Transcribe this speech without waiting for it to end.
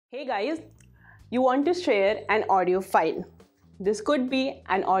Hey guys, you want to share an audio file. This could be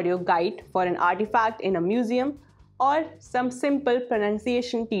an audio guide for an artifact in a museum, or some simple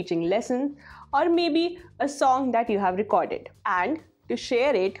pronunciation teaching lesson, or maybe a song that you have recorded. And to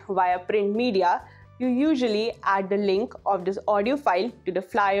share it via print media, you usually add the link of this audio file to the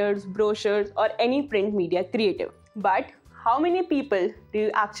flyers, brochures, or any print media creative. But how many people do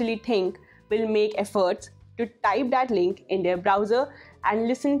you actually think will make efforts to type that link in their browser and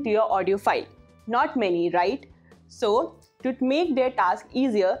listen to your audio file? Not many, right? So, to make their task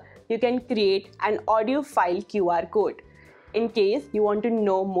easier, you can create an audio file QR code. In case you want to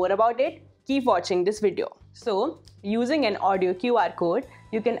know more about it, keep watching this video. So, using an audio QR code,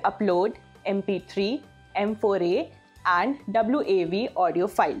 you can upload MP3, M4A, and WAV audio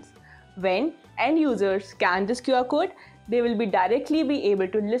files. When end users scan this QR code, they will directly be able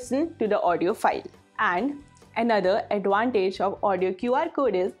to listen to the audio file. And another advantage of audio QR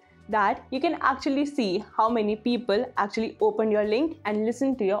code is that you can actually see how many people actually open your link and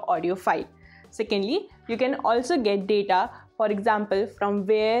listen to your audio file. Secondly, you can also get data, for example, from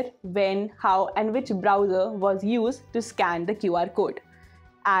where, when, how, and which browser was used to scan the QR code.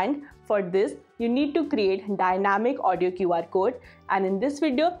 And for this, you need to create dynamic audio QR code, and in this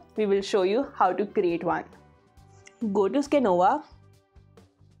video, we will show you how to create one. Go to Scanova,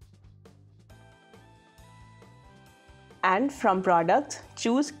 and from products,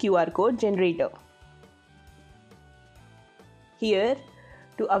 choose QR code generator. Here,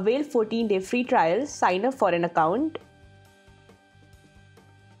 to avail 14-day free trial, sign up for an account.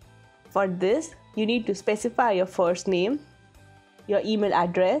 For this, you need to specify your first name, your email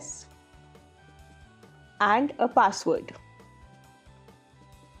address, and a password.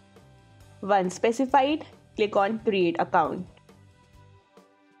 Once specified, click on Create Account.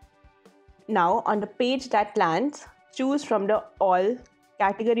 Now, on the page that lands, choose from the All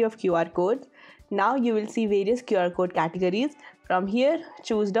category of QR codes. Now you will see various QR code categories. From here,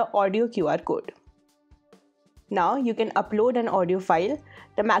 choose the Audio QR code. Now you can upload an audio file.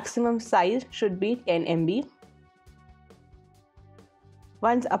 The maximum size should be 10 MB.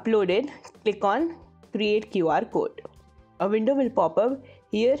 Once uploaded, click on Create QR code. A window will pop up.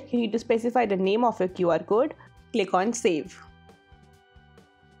 Here you need to specify the name of your QR code. Click on Save.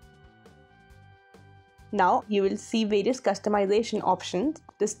 Now you will see various customization options.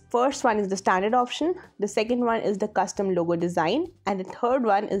 This first one is the standard option, the second one is the custom logo design, and the third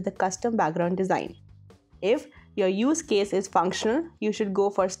one is the custom background design. If your use case is functional, you should go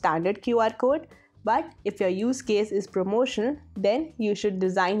for standard QR code, but if your use case is promotional, then you should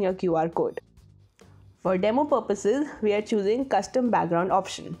design your QR code. For demo purposes, we are choosing custom background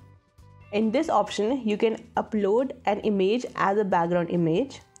option. In this option, you can upload an image as a background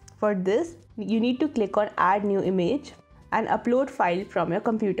image. For this, you need to click on Add New Image and upload file from your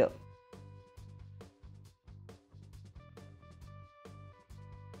computer.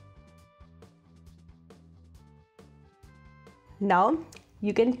 Now,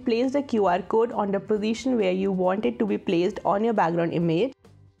 you can place the QR code on the position where you want it to be placed on your background image.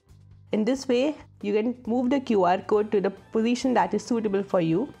 In this way, you can move the QR code to the position that is suitable for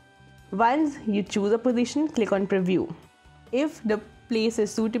you. Once you choose a position, click on Preview. If the place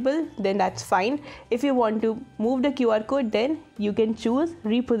is suitable, then that's fine. If you want to move the QR code, then you can choose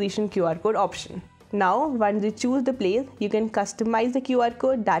Reposition QR code option. Now, once you choose the place, you can customize the QR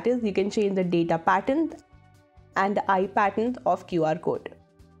code. That is, you can change the data pattern and the eye pattern of QR code.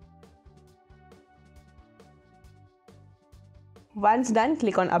 Once done,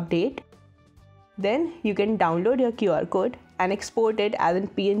 click on Update. Then you can download your QR code and export it as a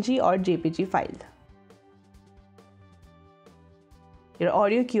PNG or JPG file. Your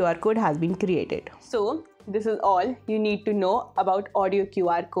audio QR code has been created. So, this is all you need to know about audio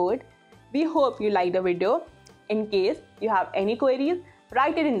QR code. We hope you liked the video. In case you have any queries,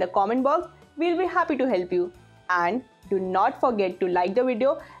 write it in the comment box. We'll be happy to help you. And do not forget to like the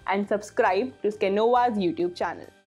video and subscribe to Scanova's YouTube channel.